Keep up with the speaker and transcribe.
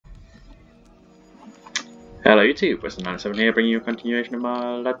Hello YouTube, Western97 here, bringing you a continuation of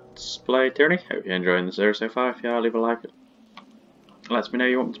my Let's Play Tyranny. Hope you're enjoying the series so far. If you are, leave a like. It lets me know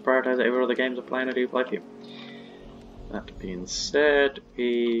you want me to prioritise it over other games I'm playing. I do play for you. That being said,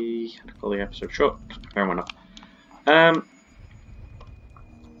 we had to call the episode short. Fair enough.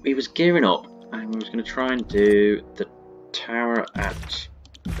 We was gearing up and we was going to try and do the tower at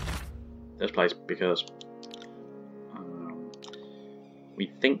this place because we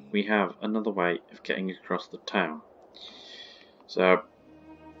think we have another way of getting across the town. So,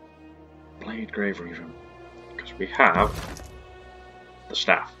 Blade Grave Region, because we have the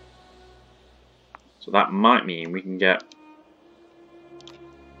staff. So that might mean we can get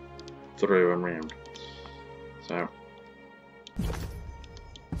through and round. So,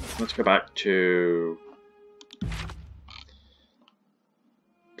 let's go back to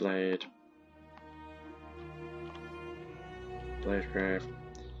Blade Grave.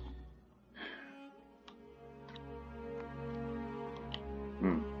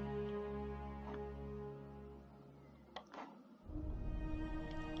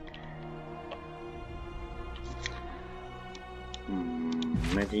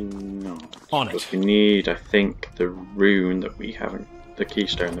 Maybe not. On it. Because we need, I think, the rune that we haven't, the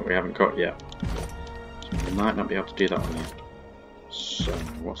keystone that we haven't got yet. So we might not be able to do that one yet. So,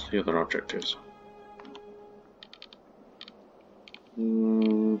 what's the other objectives?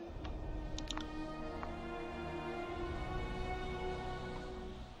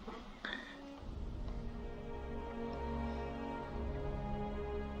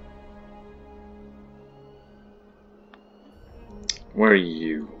 Where are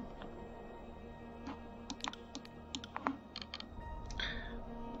you?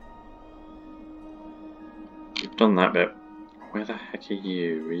 You've done that bit. Where the heck are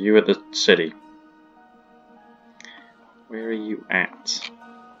you? Are you at the city? Where are you at?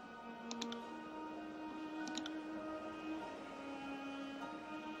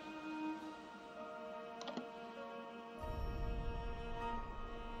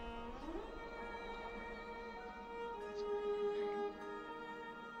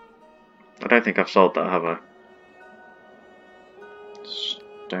 I don't think I've sold that, have I?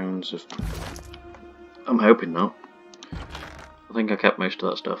 Stones of... I'm hoping not. I think I kept most of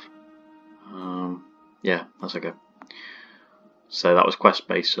that stuff. Yeah, that's okay. So that was quest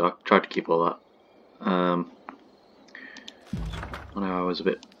based, so I tried to keep all that. I know I was a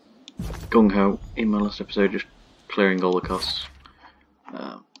bit gung-ho in my last episode, just clearing all the costs.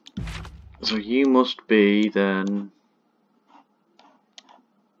 So you must be then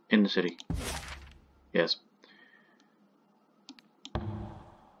in the city. Yes.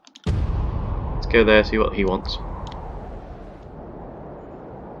 Let's go there, see what he wants.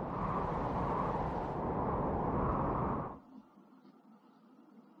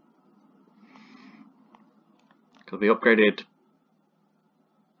 Because we upgraded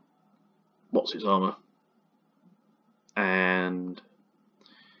what's his armor, and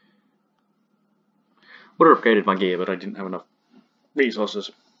would have upgraded my gear, but I didn't have enough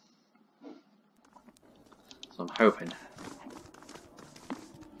resources. So I'm hoping.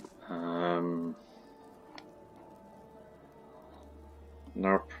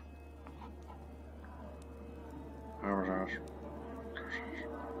 Nope. I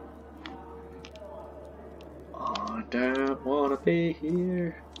don't want to be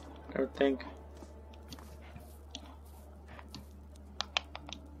here. I don't think.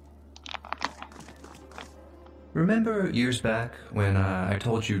 Remember years back when I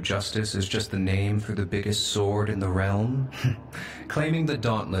told you justice is just the name for the biggest sword in the realm? Claiming the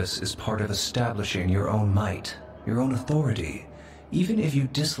Dauntless is part of establishing your own might, your own authority. Even if you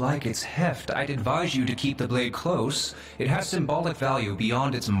dislike its heft, I'd advise you to keep the blade close. It has symbolic value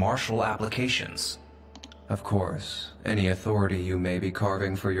beyond its martial applications. Of course, any authority you may be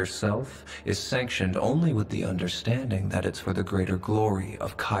carving for yourself is sanctioned only with the understanding that it's for the greater glory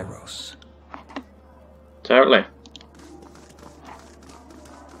of Kairos. Totally.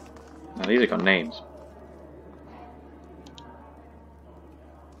 Now these have got names.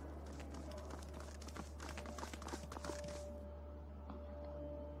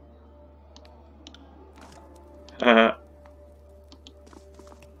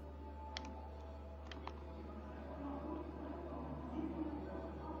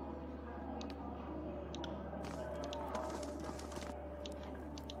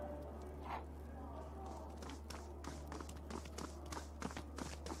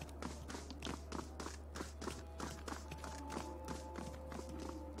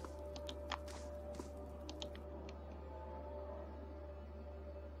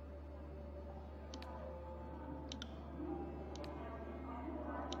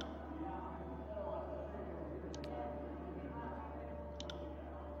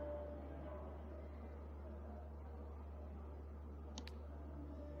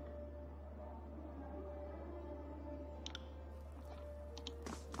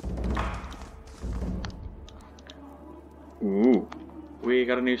 we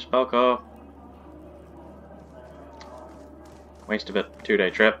got a new spell core. Waste of a 2-day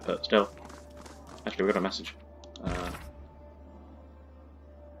trip, but still. Actually, we got a message.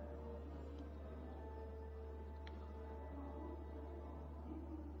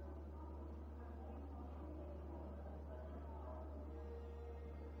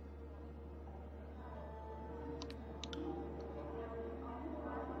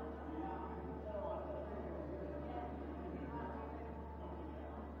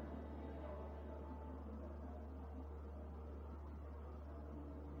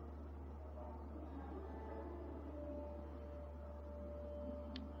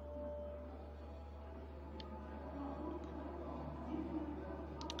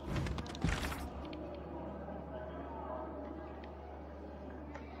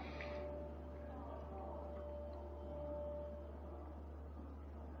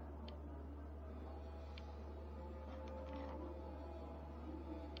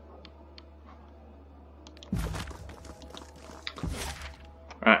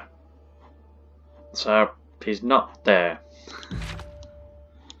 Right. So, he's not there.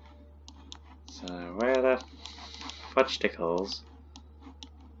 So, where the fudge tickles?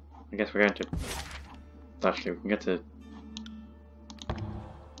 I guess we're going to... Actually, we can get to...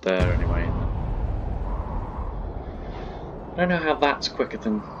 there anyway. I don't know how that's quicker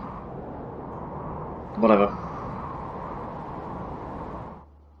than... whatever.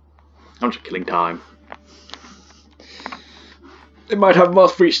 I'm just killing time. It might have more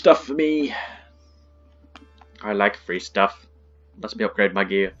free stuff for me. I like free stuff. Let me upgrade my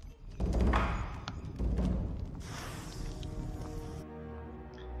gear.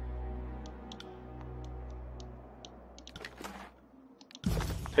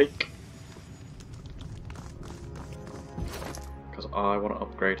 Take. Because I want to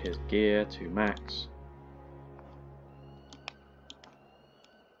upgrade his gear to max.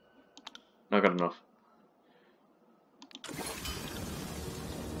 Not got enough.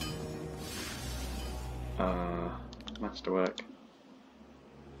 Masterwork.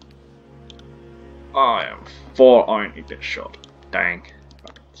 I am 4 iron this shot. Dang.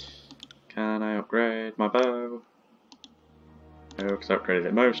 Can I upgrade my bow? No, because I upgraded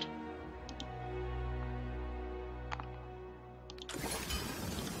it most.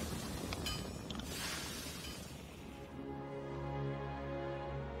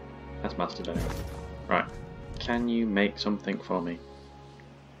 That's mastered anyway. Right. Can you make something for me?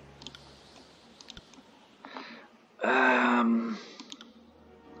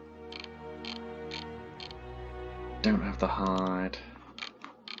 Don't have the hide.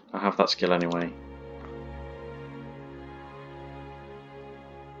 I have that skill anyway.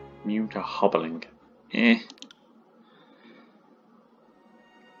 Immune to hobbling. Eh.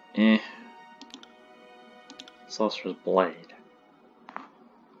 Sorcerer's Blade.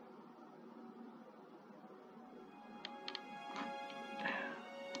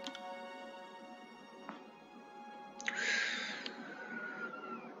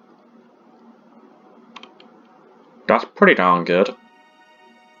 That's pretty darn good.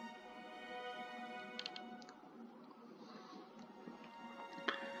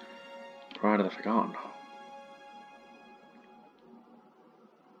 Pride of the Forgotten.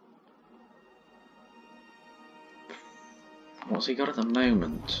 What's he got at the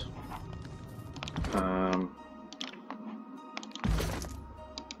moment?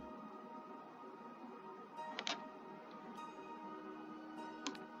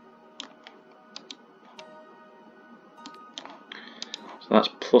 So that's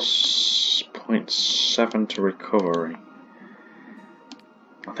plus 0.7 to recovery.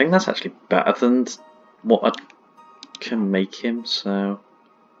 I think that's actually better than what I can make him, so...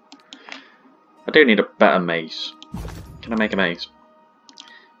 I do need a better mace. Can I make a mace?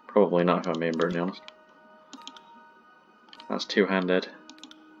 Probably not, if I'm being brutally honest. That's two-handed.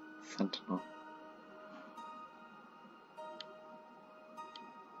 Sentinel.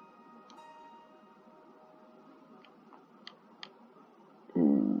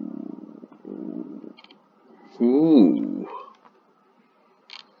 Ooh.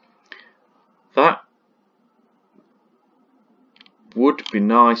 That would be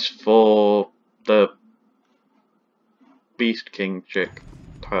nice for the Beast King chick.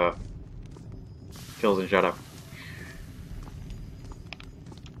 Her. Kills in Shadow.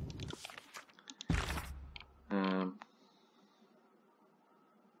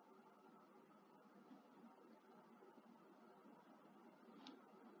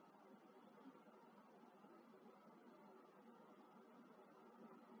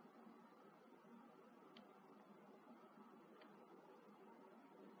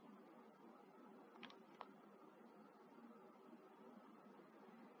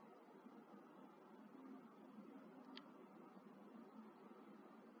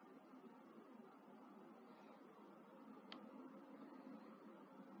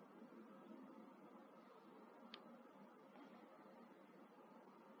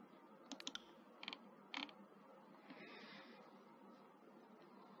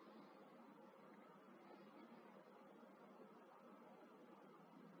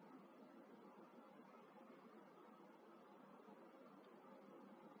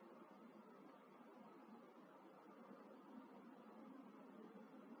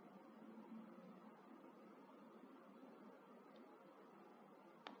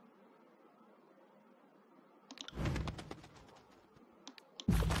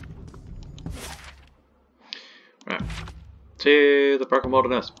 To the Broken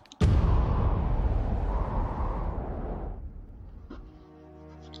Wilderness.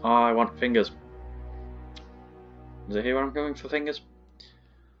 I want fingers. Is it here where I'm going for fingers?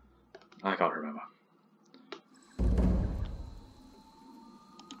 I can't remember.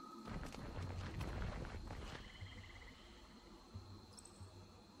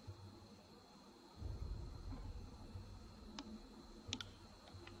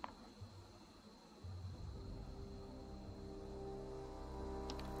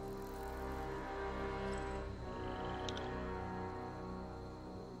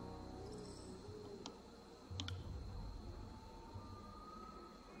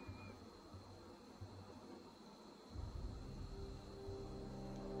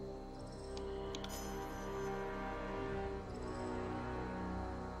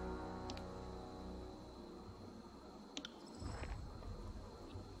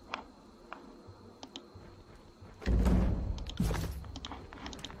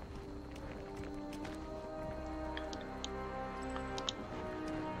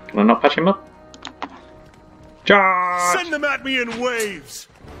 Can I not patch him up? Charge! Send them at me in waves!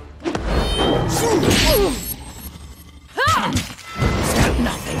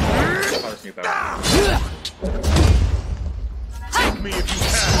 Nothing. Take me if you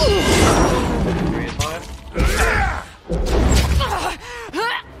can!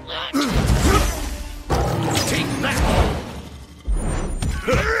 Take that!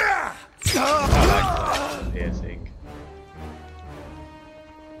 Piercing.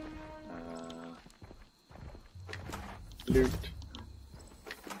 Loot.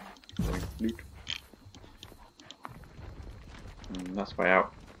 Loot. That's way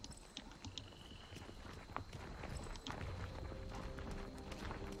out.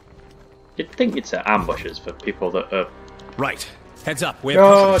 You'd think you'd set ambushes for people that are... Right. Heads up. We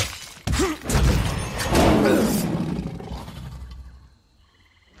have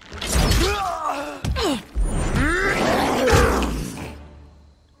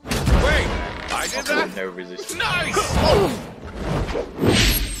Wait! I did that? No resistance. Nice!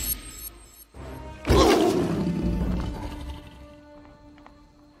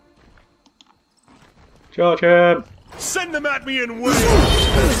 Charge him! Send them at me in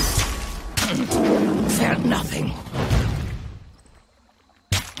waves! Felt nothing.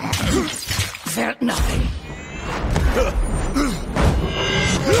 Felt nothing.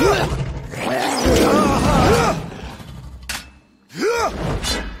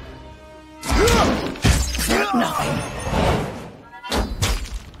 Felt nothing.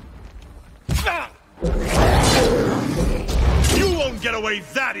 You won't get away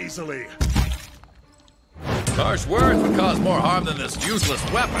that easily! Harsh words would cause more harm than this useless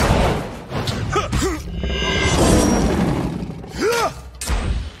weapon.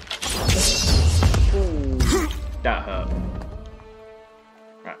 That hurt.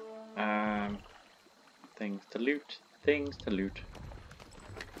 Right. Things to loot. Things to loot.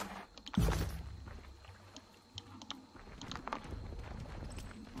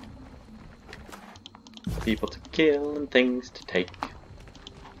 People to kill and things to take.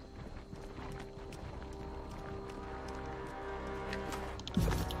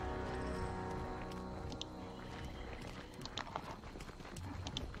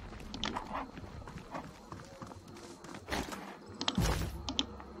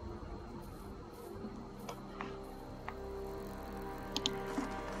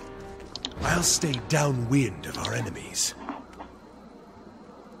 I'll stay downwind of our enemies.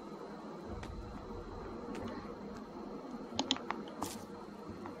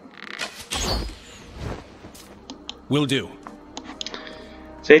 Will do.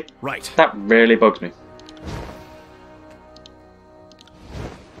 See? Right. That really bugs me.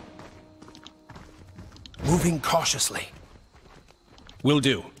 Moving cautiously. Will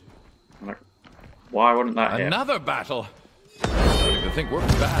do. Like, why wouldn't that hit? Another battle. I don't even think we're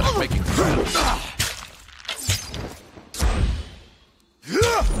bad at making friends.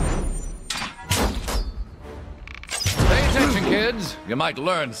 Pay attention, kids. You might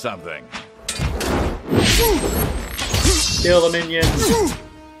learn something. Kill the minions!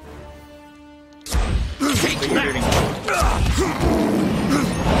 Take that.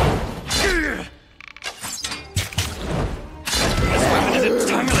 This weapon is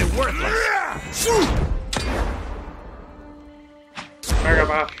entirely worthless. Mega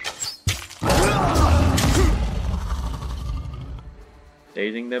Bash!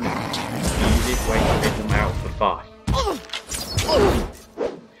 Dazing them is the easiest way to get them out of the fight.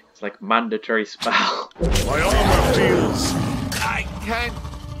 It's like mandatory spell. My armor feels... I can't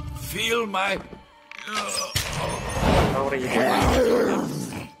feel my... What are you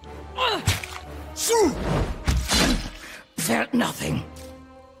doing? Felt nothing.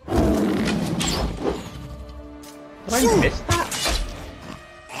 Did I miss that?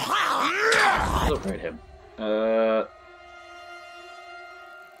 I'll upgrade him. Give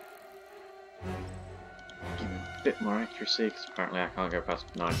him a bit more accuracy, because apparently I can't go past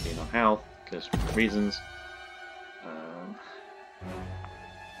 19 on health, because reasons.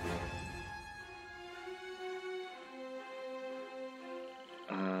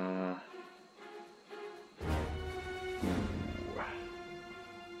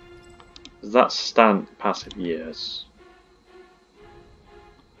 Does that stand passive? Yes.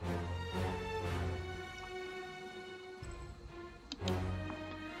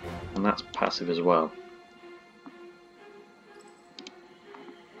 And that's passive as well.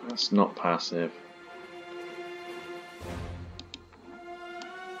 That's not passive.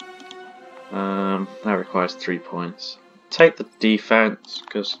 That requires 3 points. Take the defense,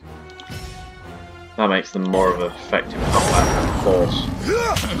 because that makes them more of an effective combat force.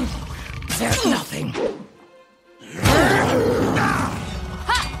 Felt nothing.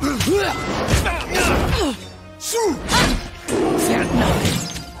 Felt nothing.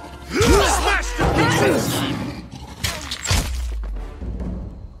 Smash to pieces!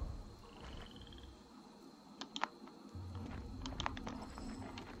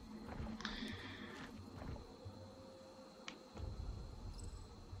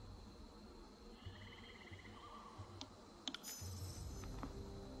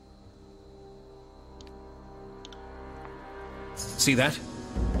 See that?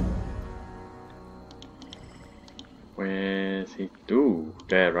 Where's he? Ooh,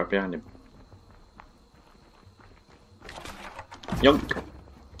 there, right behind him. Yunk!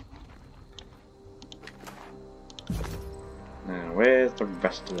 Now, where's the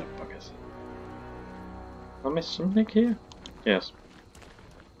rest of the buggers? I missed something here? Yes.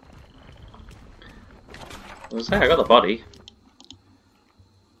 I was saying, I got the body.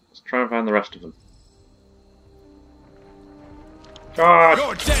 Let's try and find the rest of them. God!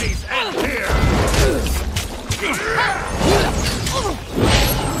 Your days end here!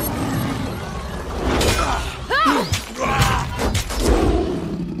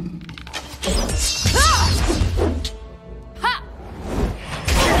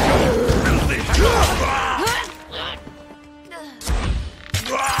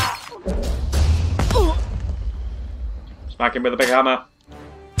 Smack him with a big hammer.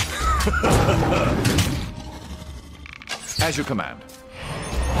 As you command.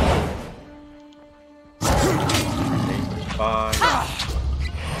 Bye.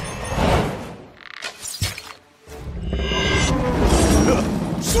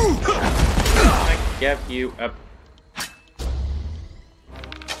 I give you a.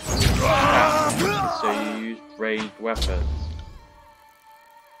 So you use ranged weapons.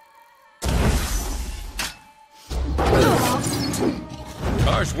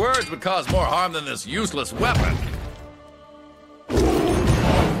 Harsh words would cause more harm than this useless weapon. Work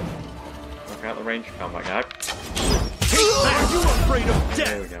out the range combat guy. Are you afraid of There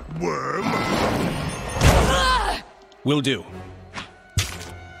death, we go. worm? Will do.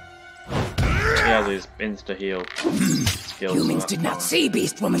 He has his insta heal skills. Humans did not see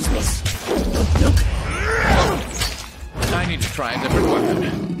Beast Woman's miss. I need to try a different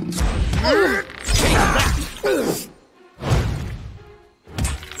weapon.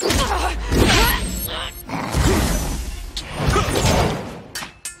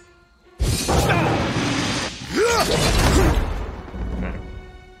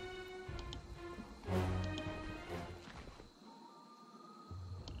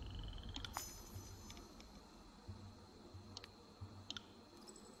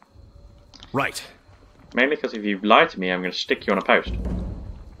 Right. Mainly because if you lie to me, I'm going to stick you on a post.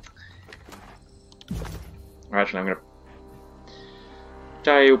 Or actually, I'm going to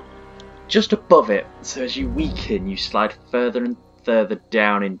tie you just above it, so as you weaken, you slide further and further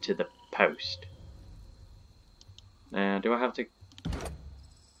down into the post. Now, do I have to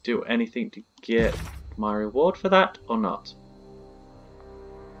do anything to get my reward for that, or not?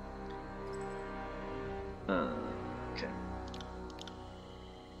 Okay.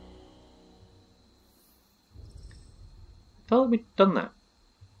 I thought we'd done that.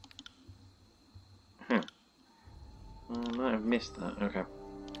 Huh. I might have missed that. Okay.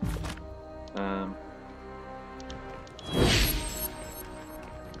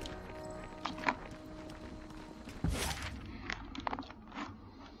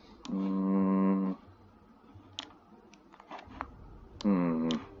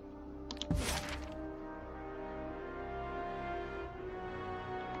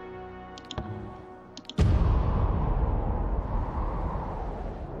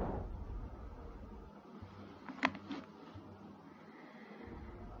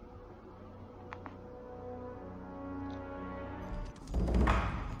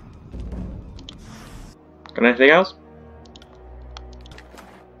 Got anything else?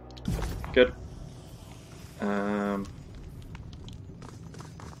 Good.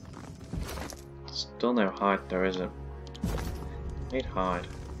 Still no hide though, is it? Need hide.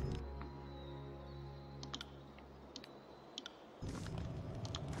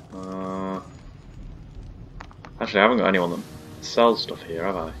 Actually, I haven't got anyone that sells stuff here,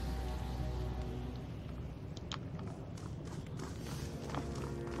 have I?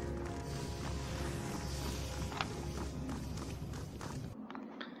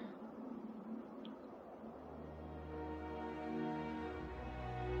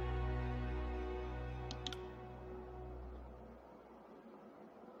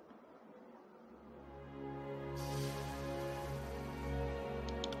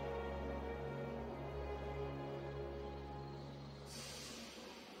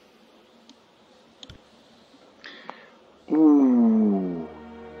 Ooh,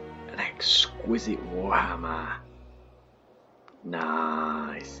 an exquisite warhammer.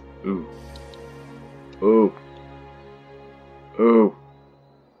 Nice. Ooh. Ooh. Ooh.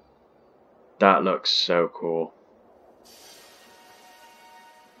 That looks so cool.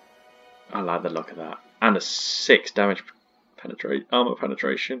 I like the look of that. And a 6 damage armor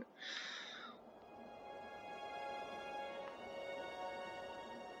penetration.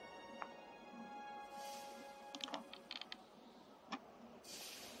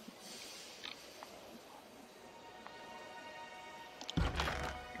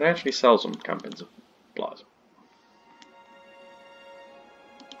 Can I actually sell some campaign supplies?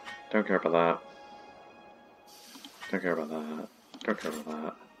 Don't care about that. Don't care about that. Don't care about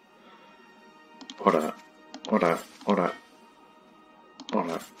that. Order. Order. Order.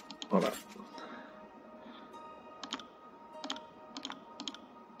 Order. Order.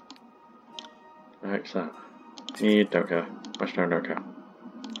 Right, so. You don't care. Western don't care.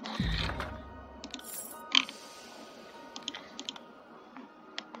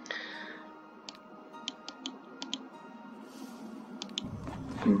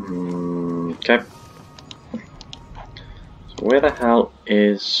 Okay. So where the hell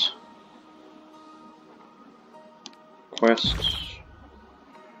is quests?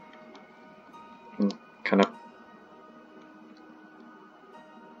 Kind of.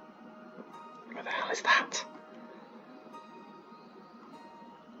 Where the hell is that?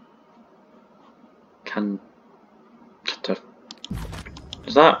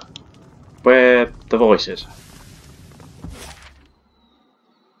 Is that where the voice is?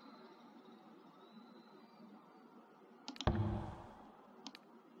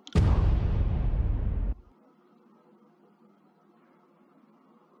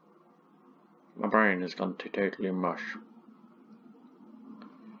 My brain has gone to totally mush.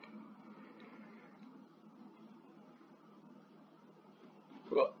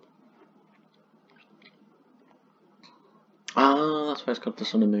 Ah, that's why it's called the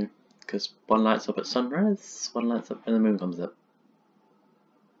sun and moon. Because one lights up at sunrise, one lights up when the moon comes up.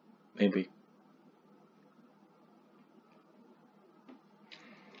 Maybe.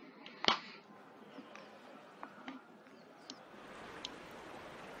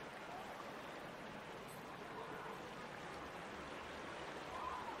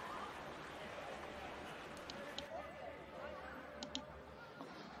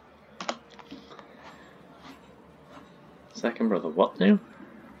 Second brother, what now?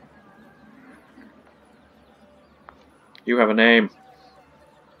 You have a name.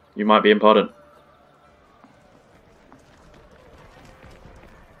 You might be important.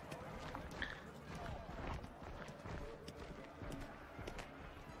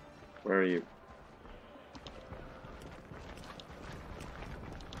 Where are you?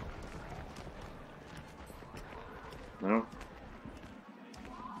 No?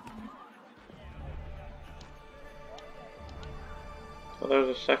 Oh,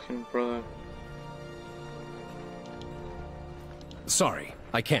 there's a second brother. Sorry,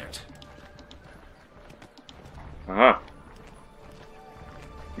 I can't. Aha.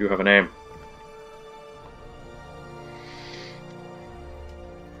 You have a name.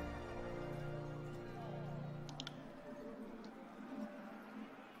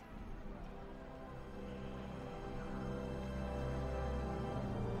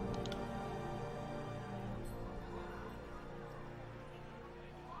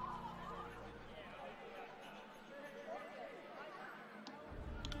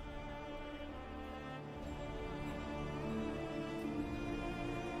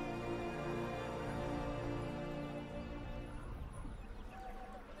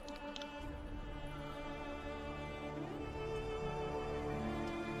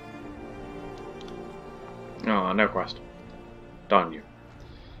 Oh, no quest. Darn you.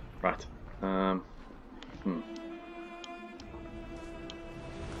 Right.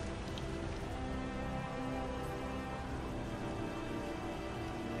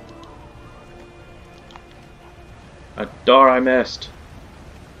 A door I missed.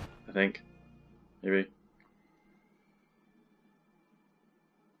 I think. Maybe.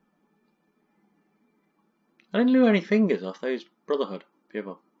 I didn't lose any fingers off those Brotherhood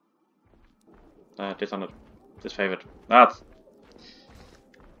people. Dishonored. Disfavored. That's...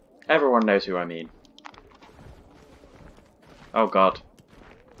 Everyone knows who I mean. Oh god.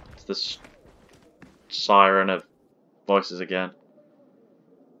 It's this siren of voices again.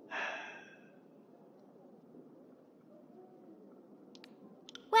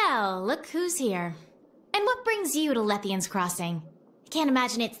 Well, look who's here. And what brings you to Lethian's Crossing? I can't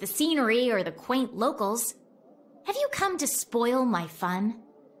imagine it's the scenery or the quaint locals. Have you come to spoil my fun?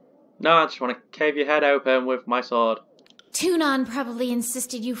 No, I just want to cave your head open with my sword. Tunon probably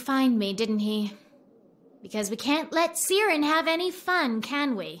insisted you find me, didn't he? Because we can't let Siren have any fun,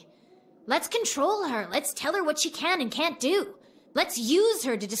 can we? Let's control her. Let's tell her what she can and can't do. Let's use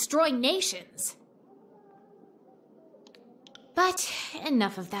her to destroy nations. But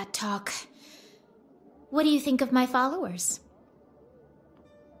enough of that talk. What do you think of my followers?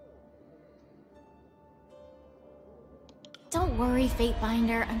 Don't worry,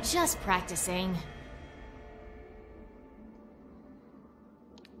 Fatebinder. I'm just practicing.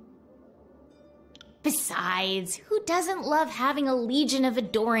 Besides, who doesn't love having a legion of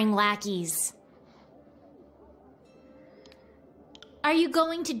adoring lackeys? Are you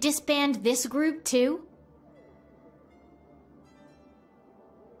going to disband this group too?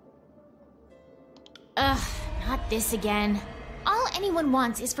 Ugh, not this again. All anyone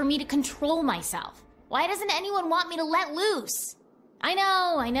wants is for me to control myself. Why doesn't anyone want me to let loose? I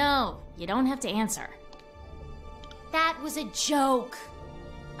know. You don't have to answer. That was a joke.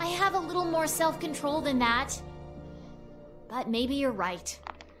 I have a little more self-control than that. But maybe you're right.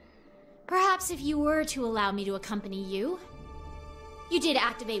 Perhaps if you were to allow me to accompany you... You did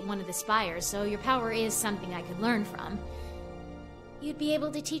activate one of the spires, so your power is something I could learn from. You'd be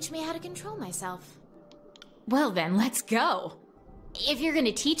able to teach me how to control myself. Well then, let's go. If you're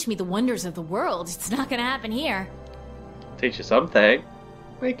gonna teach me the wonders of the world, it's not gonna happen here. Teach you something.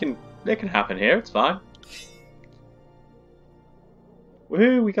 It can happen here, it's fine.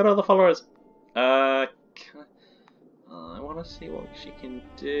 Woohoo, we got all the followers. I want to see what she can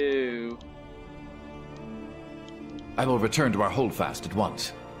do. I will return to our holdfast at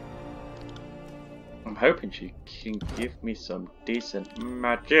once. I'm hoping she can give me some decent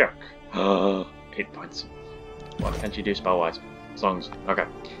magic. 8 points. What can she do spell-wise? Songs. Okay.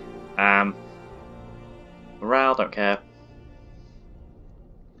 Morale, don't care.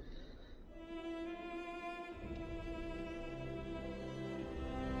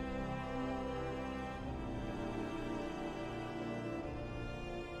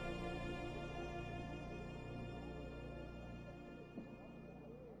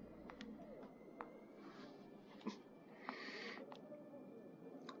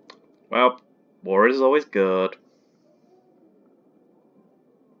 Well, war is always good.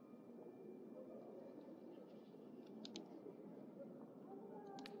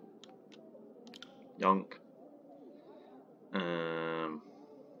 Yonk.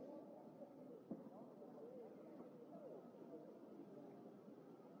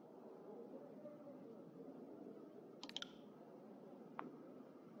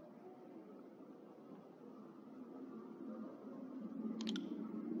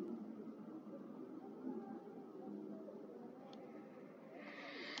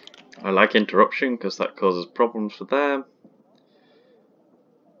 I like interruption because that causes problems for them.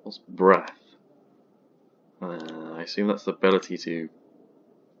 What's breath? I assume that's the ability to,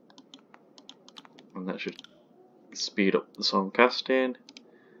 and that should speed up the song casting.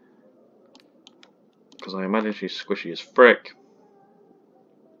 Because I imagine she's squishy as frick.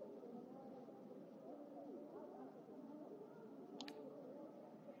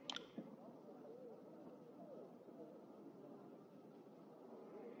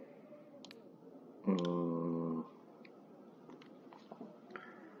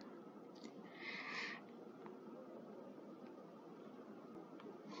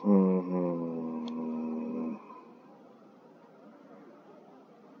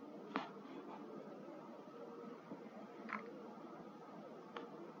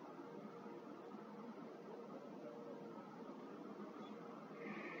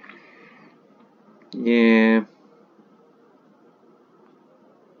 Yeah.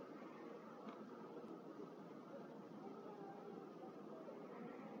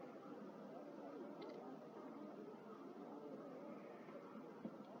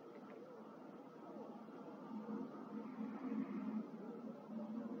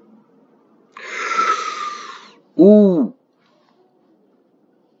 Ooh!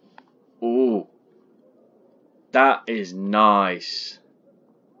 Ooh! That is nice.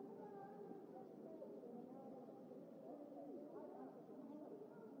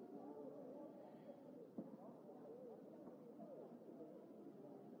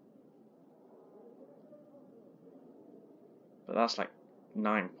 But that's like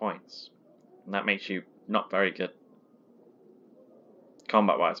 9 points. And that makes you not very good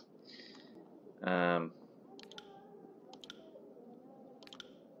combat wise.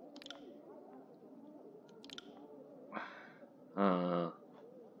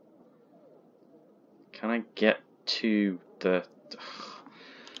 Can I get to the...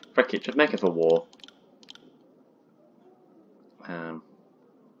 Frick it, just make it for war.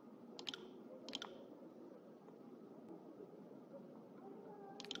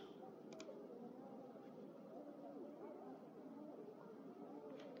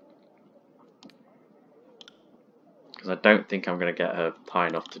 Because I don't think I'm going to get her high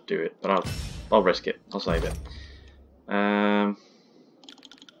enough to do it, but I'll risk it. I'll save it.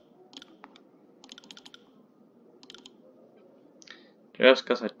 Just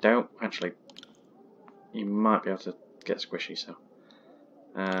because I don't actually, you might be able to get squishy. So,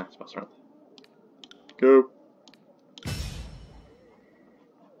 spots around. Go.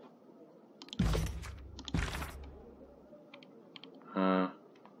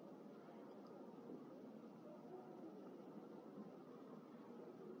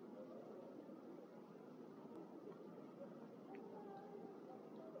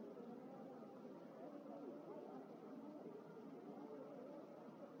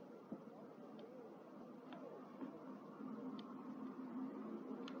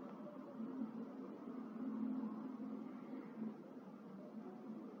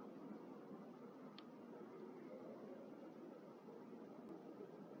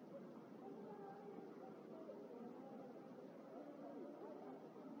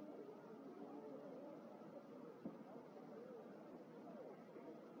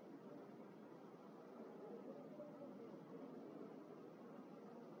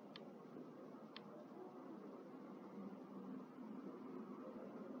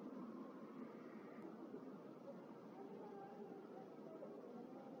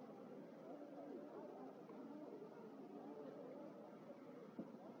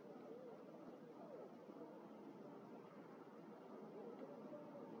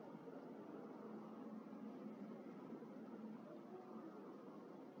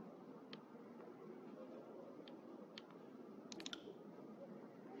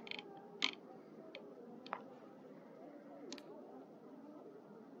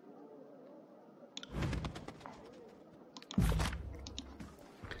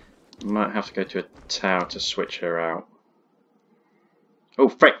 Might have to go to a tower to switch her out. Oh,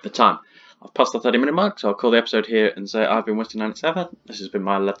 frick, the time. I've passed the 30-minute mark, so I'll call the episode here and say I've been Western97. This has been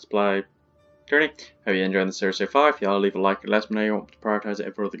my Let's Play Tyranny. Hope you're enjoying the series so far. If you are, leave a like and let me know you want me to prioritise it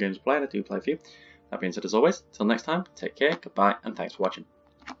over other games to play, and I do play for you. That being said, as always, till next time, take care, goodbye, and thanks for watching.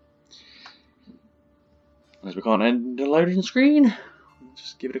 As we can't end the loading screen,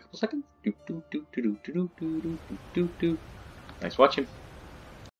 just give it a couple seconds. Thanks for watching.